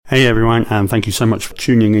Hey everyone, and thank you so much for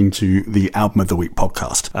tuning into the Album of the Week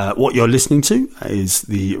podcast. What you're listening to is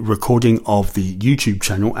the recording of the YouTube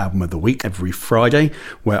channel Album of the Week every Friday,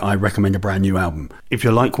 where I recommend a brand new album. If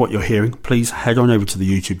you like what you're hearing, please head on over to the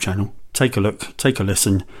YouTube channel, take a look, take a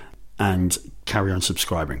listen, and carry on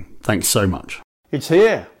subscribing. Thanks so much. It's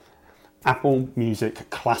here. Apple Music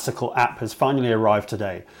Classical app has finally arrived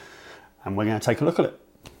today, and we're going to take a look at it.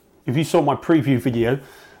 If you saw my preview video,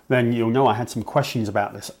 then you'll know I had some questions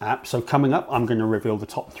about this app. So coming up, I'm going to reveal the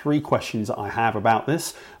top 3 questions that I have about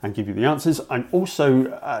this and give you the answers. And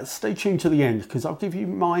also stay tuned to the end, because I'll give you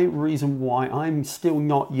my reason why I'm still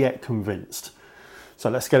not yet convinced. So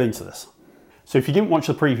let's get into this. So if you didn't watch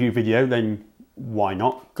the preview video, then why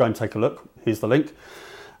not? Go and take a look. Here's the link.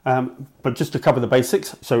 But just to cover the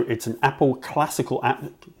basics, so it's an Apple Classical app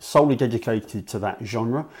solely dedicated to that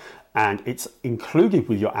genre. And it's included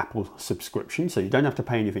with your Apple subscription, so you don't have to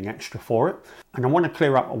pay anything extra for it. And I want to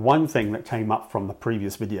clear up one thing that came up from the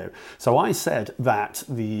previous video. So I said that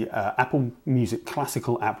the Apple Music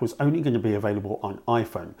Classical app was only going to be available on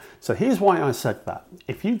iPhone. So here's why I said that.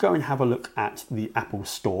 If you go and have a look at the Apple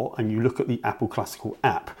Store and you look at the Apple Classical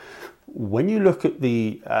app, when you look at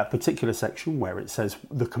the particular section where it says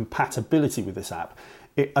the compatibility with this app,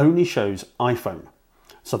 it only shows iPhone.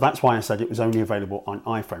 So that's why I said it was only available on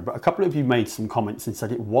iPhone. But a couple of you made some comments and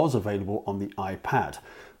said it was available on the iPad.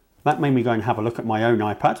 That made me go and have a look at my own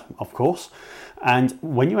iPad, of course. And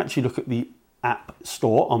when you actually look at the App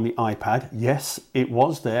Store on the iPad, yes, it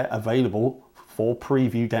was there available for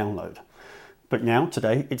preview download. But now,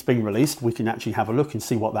 today, it's been released. We can actually have a look and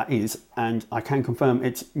see what that is. And I can confirm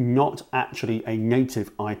it's not actually a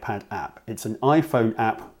native iPad app. It's an iPhone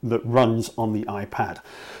app that runs on the iPad.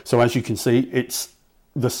 So as you can see, it's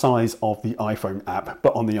the size of the iPhone app,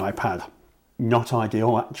 but on the iPad. Not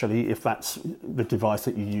ideal, actually, if that's the device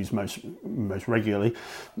that you use most regularly,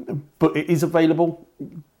 but it is available,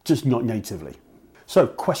 just not natively. So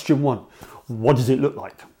question 1, what does it look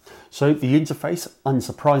like? So the interface,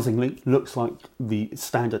 unsurprisingly, looks like the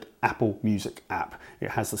standard Apple Music app.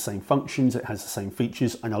 It has the same functions, it has the same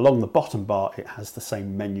features, and along the bottom bar, it has the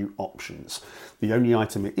same menu options. The only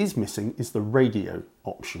item it is missing is the radio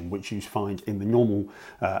option, which you find in the normal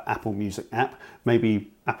Apple Music app. Maybe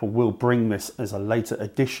Apple will bring this as a later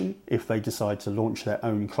addition if they decide to launch their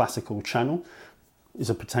own classical channel, is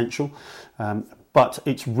a potential. But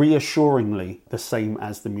it's reassuringly the same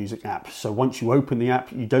as the music app. So once you open the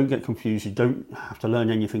app, you don't get confused, you don't have to learn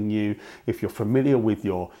anything new. If you're familiar with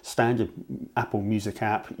your standard Apple Music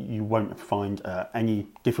app, you won't find any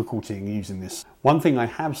difficulty in using this. One thing I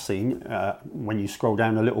have seen, when you scroll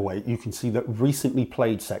down a little way, you can see the recently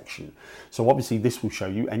played section. So obviously this will show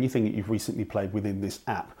you anything that you've recently played within this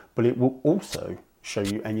app, but it will also show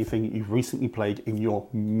you anything that you've recently played in your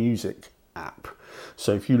music app.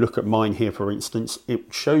 So if you look at mine here, for instance,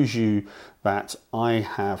 it shows you that I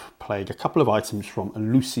have played a couple of items from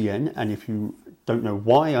Lucienne, and if you don't know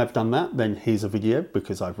why I've done that, then here's a video,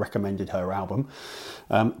 because I've recommended her album.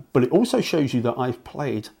 But it also shows you that I've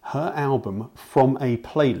played her album from a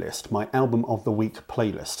playlist, my Album of the Week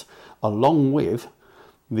playlist, along with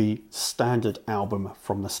the standard album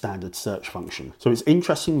from the standard search function. So it's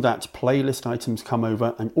interesting that playlist items come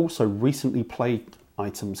over, and also recently played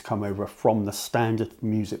items come over from the standard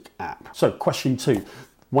music app. So question 2,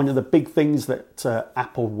 one of the big things that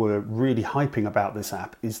Apple were really hyping about this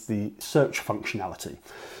app is the search functionality.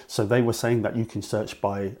 So they were saying that you can search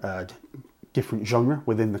by different genre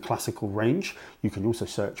within the classical range. You can also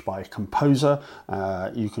search by composer.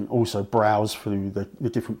 You can also browse through the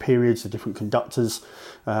different periods, the different conductors.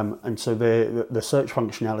 And so the search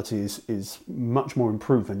functionality is much more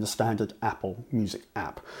improved than the standard Apple Music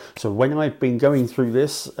app. So when I've been going through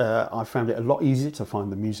this, I found it a lot easier to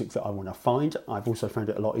find the music that I want to find. I've also found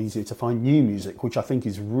it a lot easier to find new music, which I think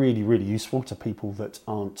is really, really useful to people that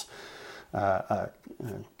aren't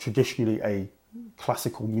traditionally a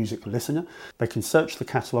classical music listener. They can search the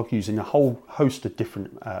catalogue using a whole host of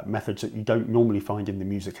different methods that you don't normally find in the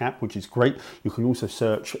music app, which is great. You can also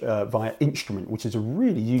search via instrument, which is a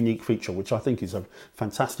really unique feature, which I think is a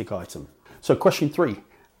fantastic item. So question 3,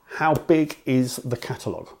 how big is the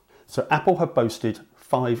catalogue? So Apple have boasted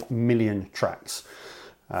 5 million tracks.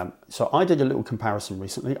 So I did a little comparison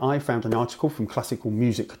recently. I found an article from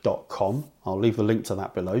classicalmusic.com. I'll leave the link to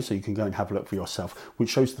that below so you can go and have a look for yourself,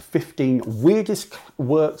 which shows the 15 weirdest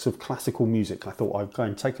works of classical music. I thought I'd go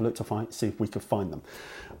and take a look to see if we could find them.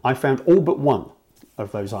 I found all but one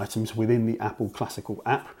of those items within the Apple Classical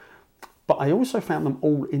app, but I also found them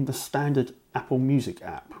all in the standard Apple Music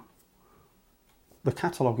app. The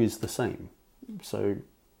catalogue is the same. So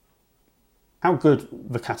How good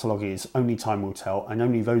the catalogue is, only time will tell, and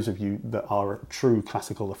only those of you that are true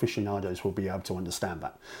classical aficionados will be able to understand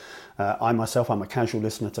that. I myself, I'm a casual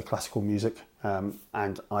listener to classical music,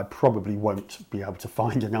 and I probably won't be able to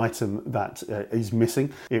find an item that is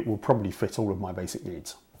missing. It will probably fit all of my basic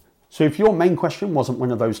needs. So if your main question wasn't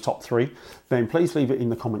one of those top 3, then please leave it in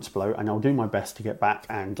the comments below and I'll do my best to get back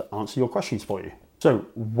and answer your questions for you. So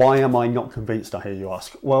why am I not convinced, I hear you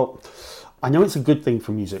ask? Well, I know it's a good thing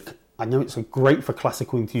for music. I know it's great for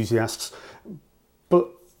classical enthusiasts, but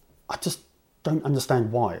I just don't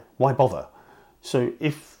understand why. Why bother? So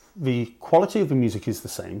if the quality of the music is the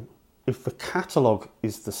same, if the catalogue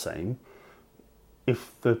is the same,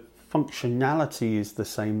 if the functionality is the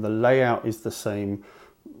same, the layout is the same,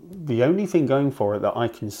 the only thing going for it that I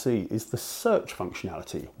can see is the search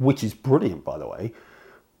functionality, which is brilliant, by the way.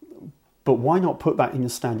 But why not put that in the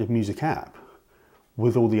standard music app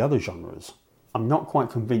with all the other genres? I'm not quite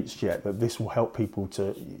convinced yet that this will help people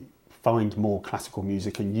to find more classical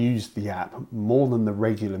music and use the app more than the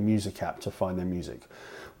regular music app to find their music.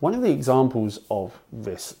 One of the examples of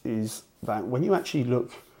this is that when you actually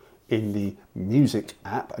look in the music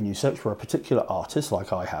app and you search for a particular artist,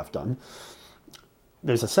 like I have done,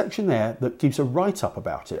 there's a section there that gives a write-up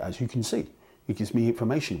about it, as you can see. It gives me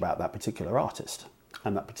information about that particular artist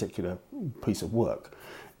and that particular piece of work.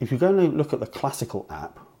 If you're going to look at the classical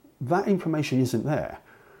app, that information isn't there.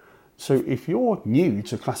 So if you're new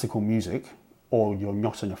to classical music, or you're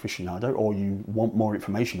not an aficionado, or you want more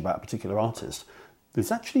information about a particular artist,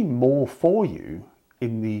 there's actually more for you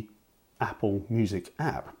in the Apple Music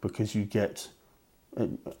app, because you get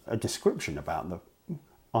a description about the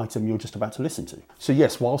item you're just about to listen to. So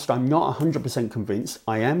yes, whilst I'm not 100% convinced,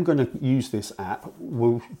 I am going to use this app.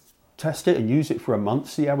 We'll test it and use it for a month,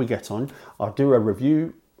 see how we get on. I'll do a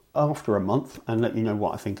review after a month and let you know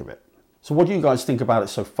what I think of it. So what do you guys think about it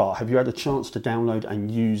so far? Have you had a chance to download and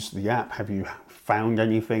use the app? Have you found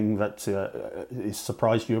anything that has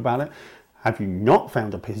surprised you about it? Have you not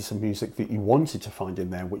found a piece of music that you wanted to find in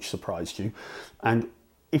there which surprised you? And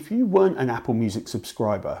if you weren't an Apple Music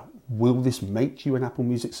subscriber, will this make you an Apple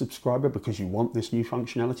Music subscriber because you want this new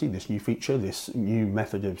functionality, this new feature, this new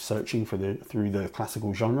method of searching through the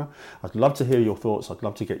classical genre? I'd love to hear your thoughts. I'd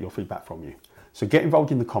love to get your feedback from you. So get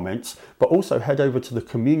involved in the comments, but also head over to the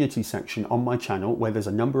community section on my channel where there's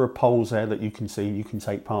a number of polls there that you can see and you can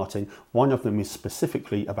take part in. One of them is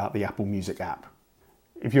specifically about the Apple Music app.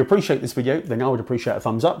 If you appreciate this video, then I would appreciate a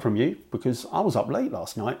thumbs up from you, because I was up late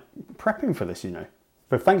last night prepping for this, you know.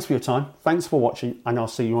 But thanks for your time, thanks for watching, and I'll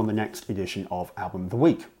see you on the next edition of Album of the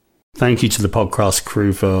Week. Thank you to the podcast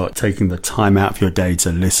crew for taking the time out of your day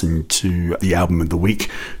to listen to the Album of the Week.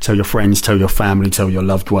 Tell your friends, tell your family, tell your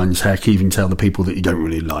loved ones, heck, even tell the people that you don't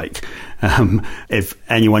really like. If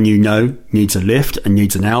anyone you know needs a lift and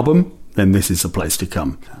needs an album, then this is the place to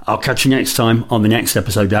come. I'll catch you next time on the next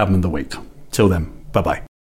episode of Album of the Week. Till then, bye-bye.